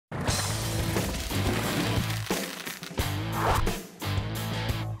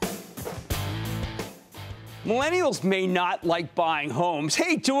Millennials may not like buying homes.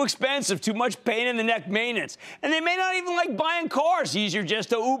 Hey, too expensive, too much pain in the neck maintenance. And they may not even like buying cars. Easier just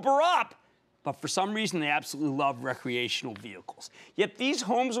to Uber up. But for some reason, they absolutely love recreational vehicles. Yet these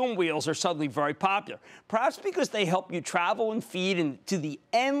homes on wheels are suddenly very popular, perhaps because they help you travel and feed into the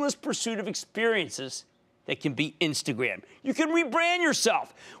endless pursuit of experiences that can be Instagram. You can rebrand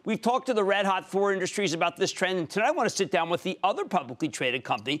yourself. We've talked to the red-hot Thor Industries about this trend, and tonight I want to sit down with the other publicly traded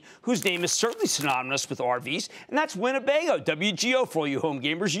company whose name is certainly synonymous with RVs, and that's Winnebago, WGO for all you home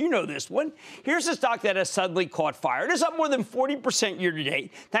gamers. You know this one. Here's a stock that has suddenly caught fire. It is up more than 40%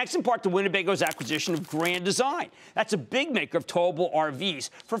 year-to-date, thanks in part to Winnebago's acquisition of Grand Design. That's a big maker of towable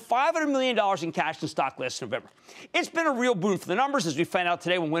RVs for $500 million in cash and stock last November. It's been a real boon for the numbers, as we find out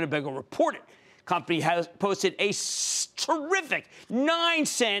today when Winnebago reported. Company has posted a terrific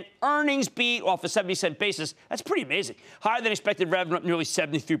 9-cent earnings beat off a 70-cent basis. That's pretty amazing. Higher than expected revenue, up nearly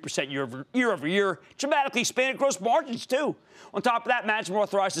 73% year over year. Dramatically expanded gross margins, too. On top of that, management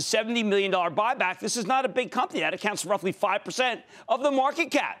authorized a $70 million buyback. This is not a big company. That accounts for roughly 5% of the market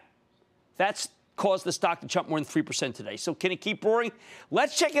cap. That's caused the stock to jump more than 3% today. So can it keep roaring?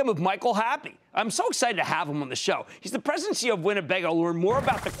 Let's check in with Michael Happy. I'm so excited to have him on the show. He's the president and CEO of Winnebago. Learn more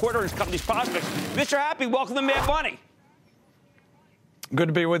about the quarter and his company's prospects. Mr. Happy, welcome to Mad Money. Good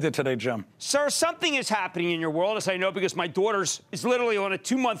to be with you today, Jim. Sir, something is happening in your world, as I know, because my daughter's is literally on a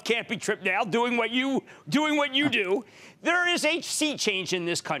 2-month camping trip now, doing what you do. There is a sea change in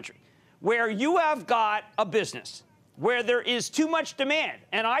this country where you have got a business where there is too much demand.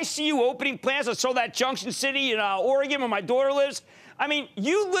 And I see you opening plants. I saw that Junction City in Oregon where my daughter lives. I mean,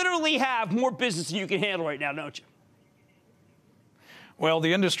 you literally have more business than you can handle right now, don't you? Well,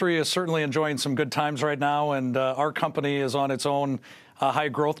 the industry is certainly enjoying some good times right now, and our company is on its own high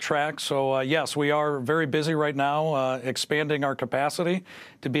growth track. So, yes, we are very busy right now expanding our capacity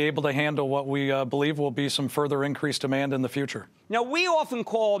to be able to handle what we believe will be some further increased demand in the future. Now, we often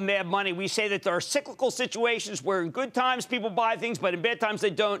call Mad Money. We say that there are cyclical situations where in good times people buy things, but in bad times they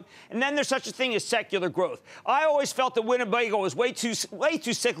don't. And then there's such a thing as secular growth. I always felt that Winnebago was way too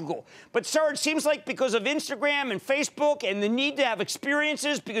cyclical. But, sir, it seems like because of Instagram and Facebook and the need to have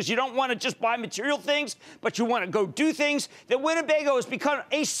experiences, because you don't want to just buy material things, but you want to go do things, that Winnebago has become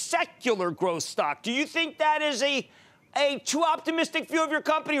a secular growth stock. Do you think that is a too optimistic view of your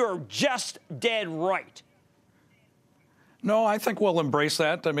company, or just dead right? No, I think we'll embrace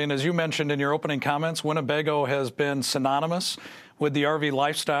that. I mean, as you mentioned in your opening comments, Winnebago has been synonymous with the RV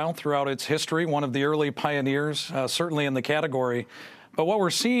lifestyle throughout its history, one of the early pioneers, certainly in the category. But what we're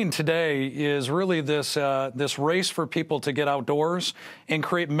seeing today is really this race for people to get outdoors and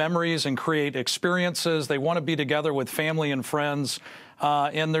create memories and create experiences. They want to be together with family and friends.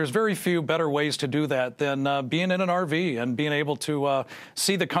 And there's very few better ways to do that than being in an RV and being able to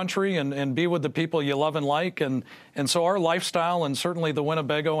see the country and be with the people you love and like. And so our lifestyle and certainly the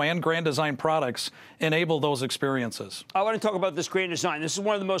Winnebago and Grand Design products enable those experiences. I want to talk about this Grand Design. This is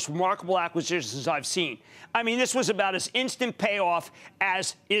one of the most remarkable acquisitions I've seen. I mean, this was about as instant payoff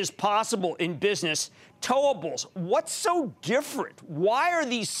as is possible in business. Towables, what's so different? Why are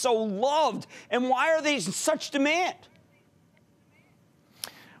these so loved? And why are they in such demand?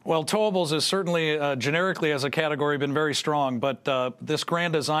 Well, towables is certainly generically as a category been very strong, but this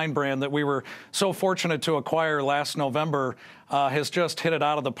Grand Design brand that we were so fortunate to acquire last November has just hit it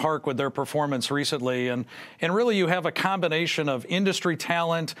out of the park with their performance recently. And really you have a combination of industry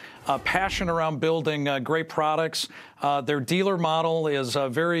talent, passion around building great products. Their dealer model is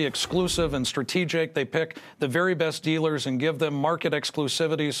very exclusive and strategic. They pick the very best dealers and give them market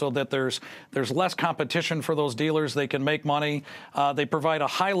exclusivity so that there's less competition for those dealers. They can make money. They provide a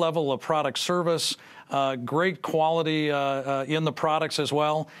high level of product service, great quality in the products as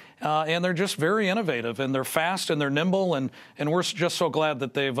well. And they're just very innovative, and they're fast and they're nimble, and we're just so glad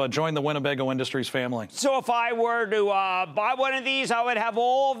that they've joined the Winnebago Industries family. So if I were to buy one of these, I would have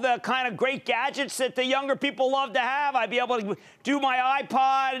all of the kind of great gadgets that the younger people love to have. I'd be able to do my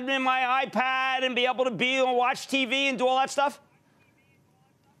iPod and my iPad and be able to watch TV and do all that stuff?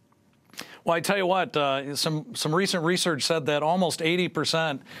 Well, I tell you what, some recent research said that almost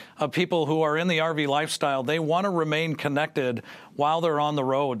 80% of people who are in the RV lifestyle, they want to remain connected while they're on the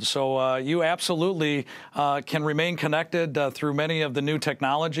road. So you absolutely can remain connected through many of the new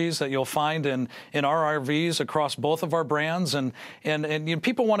technologies that you'll find in our RVs across both of our brands. And you know,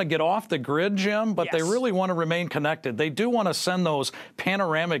 people want to get off the grid, Jim, but they really want to remain connected. They do want to send those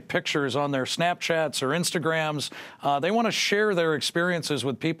panoramic pictures on their Snapchats or Instagrams. They want to share their experiences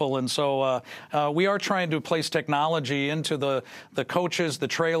with people. And so we are trying to place technology into the coaches, the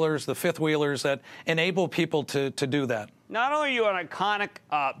trailers, the fifth wheelers that enable people to do that. Not only are you an iconic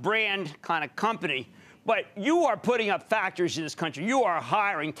brand, kind of company, But you are putting up factories in this country. You are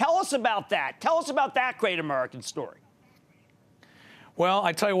hiring. Tell us about that. Tell us about that great American story. Well,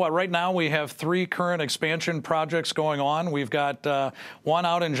 I tell you what, right now we have 3 current expansion projects going on. We've got one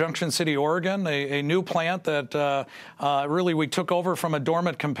out in Junction City, Oregon, a new plant that really we took over from a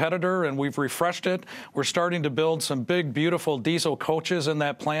dormant competitor, and we've refreshed it. We're starting to build some big, beautiful diesel coaches in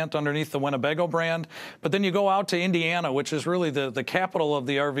that plant underneath the Winnebago brand. But then you go out to Indiana, which is really the capital of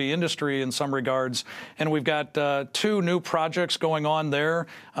the RV industry in some regards, and we've got 2 new projects going on there,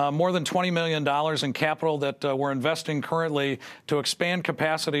 more than $20 million in capital that we're investing currently to expand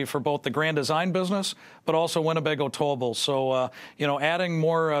capacity for both the Grand Design business, but also Winnebago Towables. So, you know, adding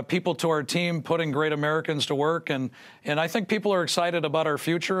more people to our team, putting great Americans to work, and I think people are excited about our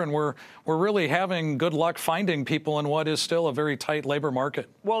future, and we're really having good luck finding people in what is still a very tight labor market.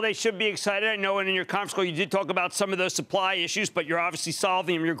 Well, they should be excited. I know, and in your conference call, you did talk about some of those supply issues, but you're obviously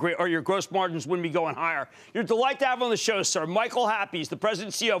solving them. Your gross margins wouldn't be going higher. You're a delight to have on the show, sir. Michael Happy is the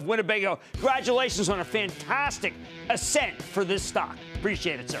president and CEO of Winnebago. Congratulations on a fantastic ascent for this stock.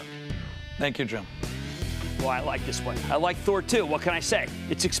 Appreciate it, sir. Thank you, Jim. Well, I like this one. I like Thor, too. What can I say?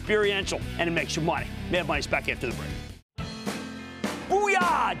 It's experiential, and it makes you money. Mad Money's back after the break.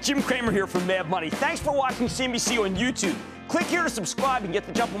 Booyah! Jim Cramer here from Mad Money. Thanks for watching CNBC on YouTube. Click here to subscribe and get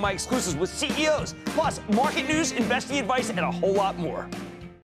the jump on my exclusives with CEOs, plus market news, investing advice, and a whole lot more.